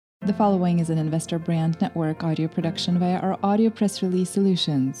The following is an Investor Brand Network audio production via our audio press release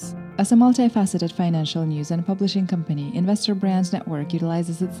solutions. As a multifaceted financial news and publishing company, Investor Brand Network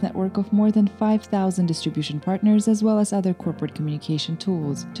utilizes its network of more than 5,000 distribution partners as well as other corporate communication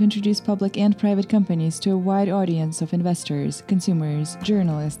tools to introduce public and private companies to a wide audience of investors, consumers,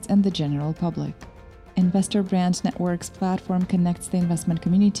 journalists, and the general public. Investor Brand Network's platform connects the investment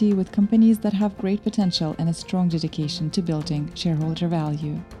community with companies that have great potential and a strong dedication to building shareholder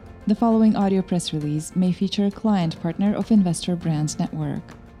value. The following audio press release may feature a client partner of Investor Brand Network.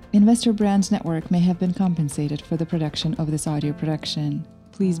 Investor Brand Network may have been compensated for the production of this audio production.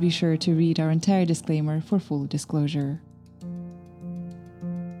 Please be sure to read our entire disclaimer for full disclosure.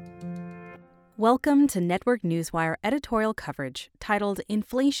 Welcome to Network Newswire editorial coverage titled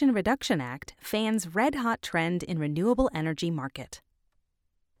Inflation Reduction Act Fans Red-Hot Trend in Renewable Energy Market.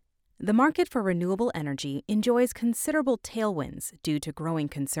 The market for renewable energy enjoys considerable tailwinds due to growing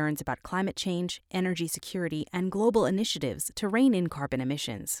concerns about climate change, energy security, and global initiatives to rein in carbon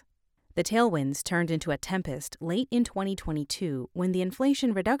emissions. The tailwinds turned into a tempest late in 2022 when the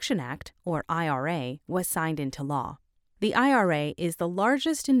Inflation Reduction Act, or IRA, was signed into law. The IRA is the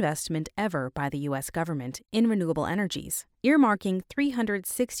largest investment ever by the U.S. government in renewable energies, earmarking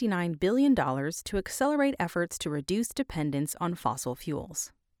 $369 billion to accelerate efforts to reduce dependence on fossil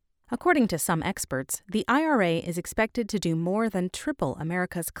fuels. According to some experts, the IRA is expected to do more than triple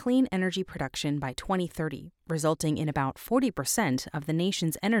America's clean energy production by 2030, resulting in about 40% of the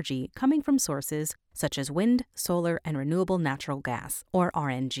nation's energy coming from sources such as wind, solar, and renewable natural gas, or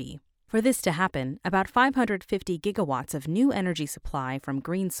RNG. For this to happen, about 550 gigawatts of new energy supply from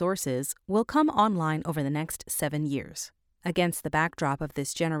green sources will come online over the next 7 years. Against the backdrop of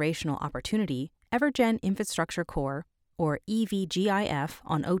this generational opportunity, EverGen Infrastructure Corp, or EVGIF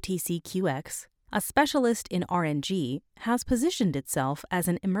on OTCQX, a specialist in RNG, has positioned itself as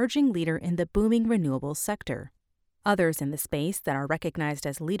an emerging leader in the booming renewables sector. Others in the space that are recognized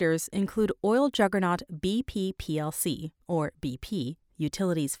as leaders include oil juggernaut BP plc, or BP,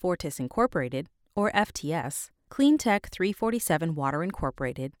 Utilities Fortis Incorporated, or FTS, Cleantech 347 Water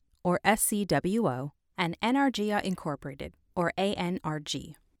Incorporated, or SCWO, and Energia Incorporated, or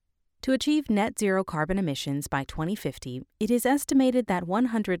ANRG. To achieve net zero carbon emissions by 2050, it is estimated that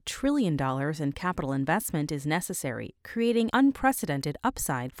 $100 trillion in capital investment is necessary, creating unprecedented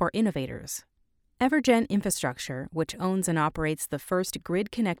upside for innovators. EverGen Infrastructure, which owns and operates the first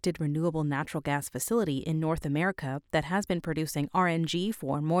grid-connected renewable natural gas facility in North America that has been producing RNG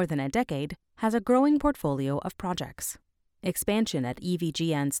for more than a decade, has a growing portfolio of projects. Expansion at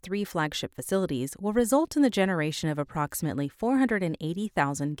EVGN's 3 flagship facilities will result in the generation of approximately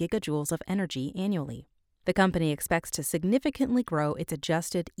 480,000 gigajoules of energy annually. The company expects to significantly grow its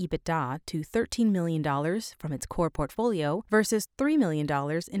adjusted EBITDA to $13 million from its core portfolio versus $3 million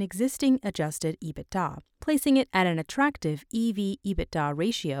in existing adjusted EBITDA, placing it at an attractive EV/EBITDA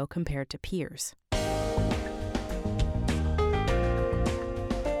ratio compared to peers.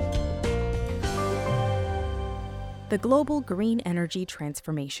 The global green energy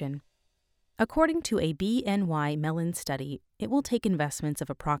transformation. According to a BNY Mellon study, it will take investments of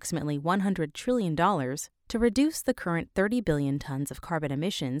approximately $100 trillion to reduce the current 30 billion tons of carbon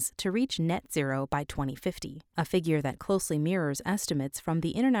emissions to reach net zero by 2050, a figure that closely mirrors estimates from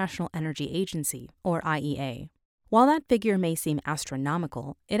the International Energy Agency, or IEA. While that figure may seem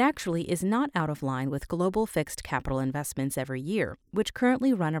astronomical, it actually is not out of line with global fixed capital investments every year, which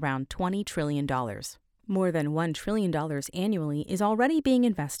currently run around $20 trillion. More than $1 trillion annually is already being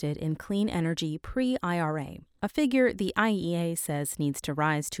invested in clean energy pre-IRA, a figure the IEA says needs to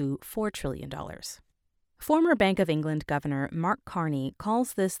rise to $4 trillion. Former Bank of England Governor Mark Carney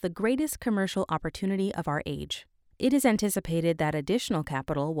calls this the greatest commercial opportunity of our age. It is anticipated that additional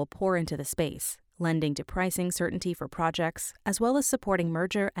capital will pour into the space, lending to pricing certainty for projects, as well as supporting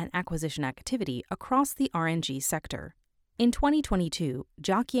merger and acquisition activity across the RNG sector. In 2022,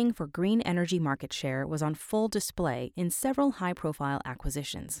 jockeying for green energy market share was on full display in several high-profile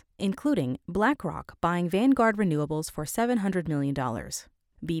acquisitions, including BlackRock buying Vanguard Renewables for $700 million,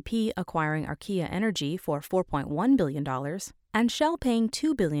 BP acquiring Archaea Energy for $4.1 billion, and Shell paying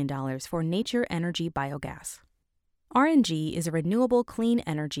 $2 billion for Nature Energy Biogas. RNG is a renewable clean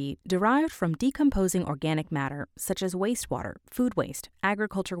energy derived from decomposing organic matter such as wastewater, food waste,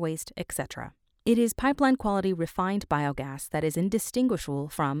 agriculture waste, etc. It is pipeline-quality refined biogas that is indistinguishable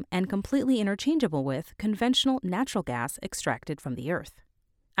from and completely interchangeable with conventional natural gas extracted from the earth.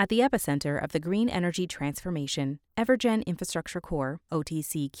 At the epicenter of the green energy transformation, EverGen Infrastructure Corp,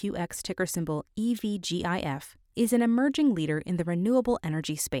 OTCQX ticker symbol EVGIF, is an emerging leader in the renewable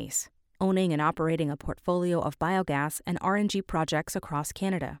energy space, owning and operating a portfolio of biogas and RNG projects across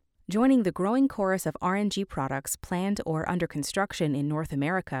Canada. Joining the growing chorus of RNG products planned or under construction in North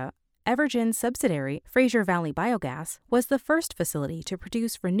America, EverGen's subsidiary, Fraser Valley Biogas, was the first facility to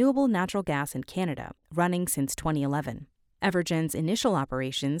produce renewable natural gas in Canada, running since 2011. EverGen's initial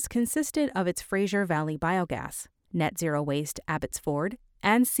operations consisted of its Fraser Valley Biogas, Net Zero Waste Abbotsford,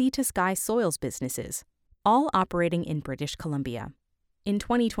 and Sea to Sky Soils businesses, all operating in British Columbia. In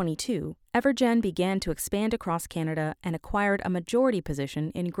 2022, EverGen began to expand across Canada and acquired a majority position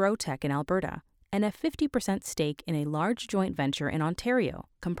in GrowTech in Alberta and a 50% stake in a large joint venture in Ontario,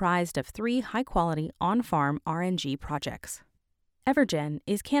 comprised of 3 high-quality on-farm RNG projects. EverGen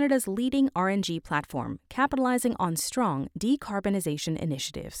is Canada's leading RNG platform, capitalizing on strong decarbonization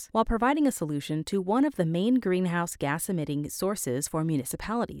initiatives while providing a solution to one of the main greenhouse gas-emitting sources for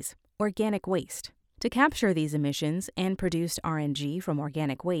municipalities, organic waste. To capture these emissions and produce RNG from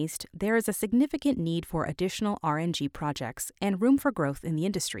organic waste, there is a significant need for additional RNG projects and room for growth in the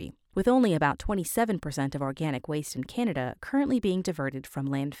industry, with only about 27% of organic waste in Canada currently being diverted from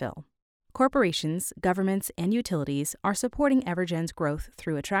landfill. Corporations, governments, and utilities are supporting EverGen's growth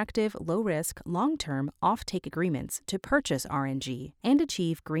through attractive, low-risk, long-term off-take agreements to purchase RNG and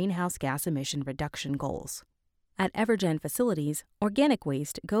achieve greenhouse gas emission reduction goals. At EverGen facilities, organic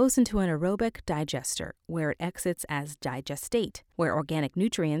waste goes into an aerobic digester, where it exits as digestate, where organic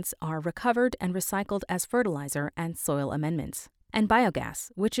nutrients are recovered and recycled as fertilizer and soil amendments, and biogas,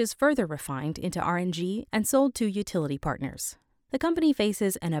 which is further refined into RNG and sold to utility partners. The company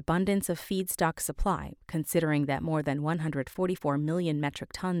faces an abundance of feedstock supply, considering that more than 144 million metric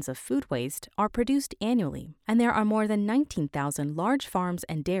tons of food waste are produced annually, and there are more than 19,000 large farms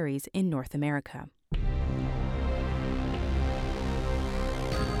and dairies in North America.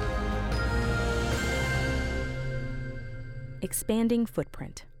 Expanding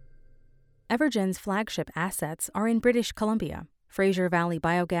footprint. EverGen's flagship assets are in British Columbia. Fraser Valley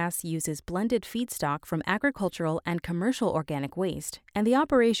Biogas uses blended feedstock from agricultural and commercial organic waste, and the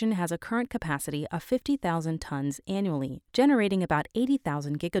operation has a current capacity of 50,000 tons annually, generating about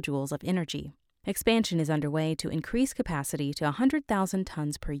 80,000 gigajoules of energy. Expansion is underway to increase capacity to 100,000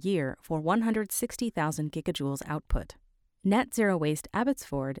 tons per year for 160,000 gigajoules output. Net Zero Waste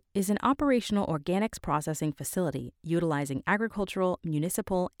Abbotsford is an operational organics processing facility utilizing agricultural,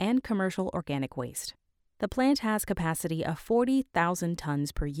 municipal, and commercial organic waste. The plant has capacity of 40,000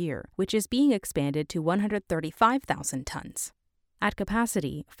 tons per year, which is being expanded to 135,000 tons. At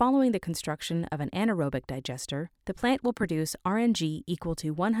capacity, following the construction of an anaerobic digester, the plant will produce RNG equal to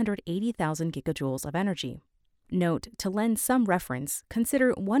 180,000 gigajoules of energy. Note, to lend some reference,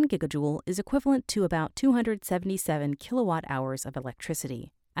 consider 1 gigajoule is equivalent to about 277 kilowatt-hours of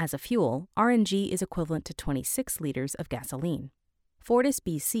electricity. As a fuel, RNG is equivalent to 26 liters of gasoline.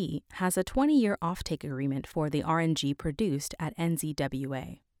 FortisBC has a 20-year offtake agreement for the RNG produced at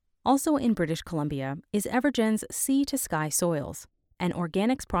NZWA. Also in British Columbia is EverGen's Sea to Sky Soils, an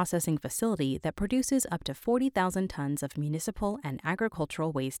organics processing facility that produces up to 40,000 tons of municipal and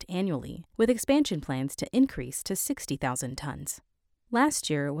agricultural waste annually, with expansion plans to increase to 60,000 tons. Last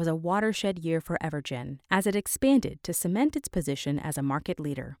year was a watershed year for EverGen as it expanded to cement its position as a market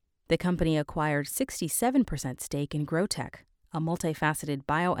leader. The company acquired 67% stake in GrowTech, a multifaceted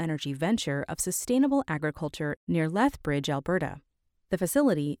bioenergy venture of sustainable agriculture near Lethbridge, Alberta. The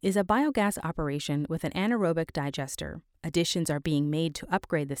facility is a biogas operation with an anaerobic digester. Additions are being made to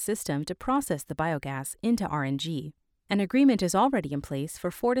upgrade the system to process the biogas into RNG. An agreement is already in place for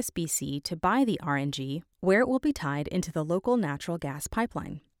FortisBC to buy the RNG, where it will be tied into the local natural gas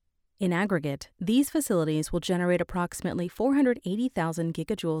pipeline. In aggregate, these facilities will generate approximately 480,000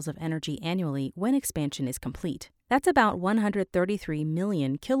 gigajoules of energy annually when expansion is complete. That's about 133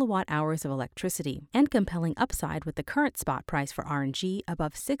 million kilowatt-hours of electricity, and compelling upside with the current spot price for RNG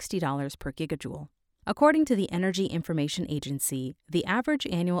above $60 per gigajoule. According to the Energy Information Agency, the average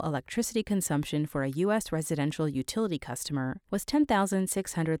annual electricity consumption for a U.S. residential utility customer was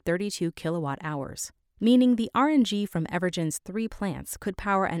 10,632 kilowatt-hours, meaning the RNG from EverGen's 3 plants could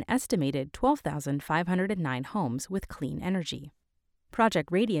power an estimated 12,509 homes with clean energy. Project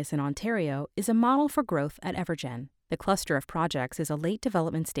Radius in Ontario is a model for growth at EverGen. The cluster of projects is a late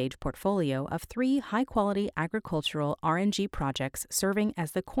development stage portfolio of 3 high-quality agricultural RNG projects serving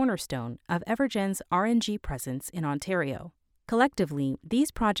as the cornerstone of EverGen's RNG presence in Ontario. Collectively,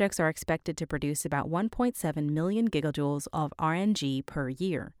 these projects are expected to produce about 1.7 million gigajoules of RNG per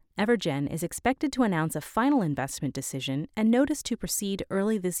year. EverGen is expected to announce a final investment decision and notice to proceed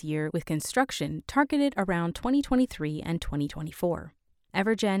early this year with construction targeted around 2023 and 2024.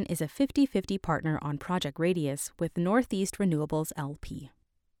 EverGen is a 50-50 partner on Project Radius with Northeast Renewables LP.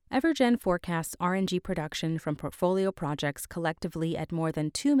 EverGen forecasts RNG production from portfolio projects collectively at more than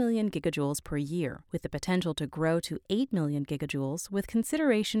 2 million gigajoules per year, with the potential to grow to 8 million gigajoules with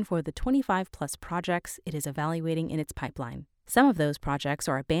consideration for the 25-plus projects it is evaluating in its pipeline. Some of those projects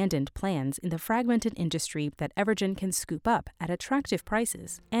are abandoned plans in the fragmented industry that EverGen can scoop up at attractive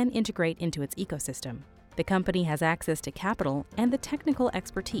prices and integrate into its ecosystem. The company has access to capital and the technical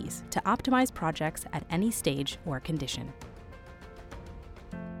expertise to optimize projects at any stage or condition.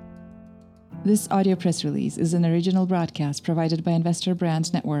 This audio press release is an original broadcast provided by Investor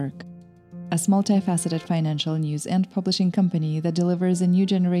Brand Network, a multifaceted financial news and publishing company that delivers a new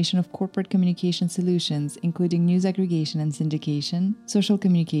generation of corporate communication solutions, including news aggregation and syndication, social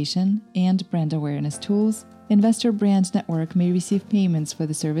communication, and brand awareness tools. Investor Brand Network may receive payments for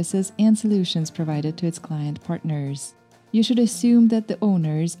the services and solutions provided to its client partners. You should assume that the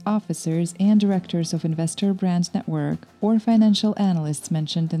owners, officers, and directors of Investor Brand Network or financial analysts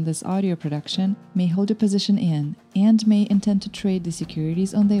mentioned in this audio production may hold a position in and may intend to trade the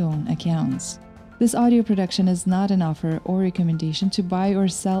securities on their own accounts. This audio production is not an offer or recommendation to buy or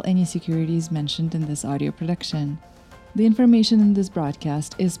sell any securities mentioned in this audio production. The information in this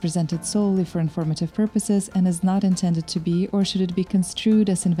broadcast is presented solely for informative purposes and is not intended to be or should it be construed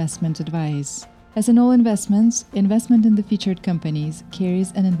as investment advice. As in all investments, investment in the featured companies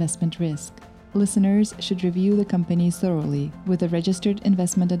carries an investment risk. Listeners should review the companies thoroughly with a registered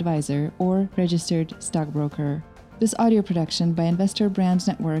investment advisor or registered stockbroker. This audio production by Investor Brand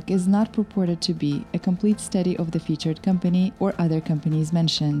Network is not purported to be a complete study of the featured company or other companies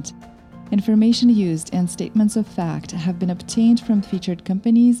mentioned. Information used and statements of fact have been obtained from featured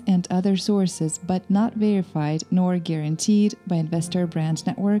companies and other sources but not verified nor guaranteed by Investor Brand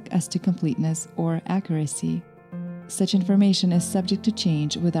Network as to completeness or accuracy. Such information is subject to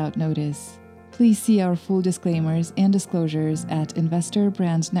change without notice. Please see our full disclaimers and disclosures at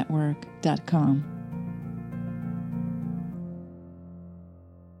investorbrandnetwork.com.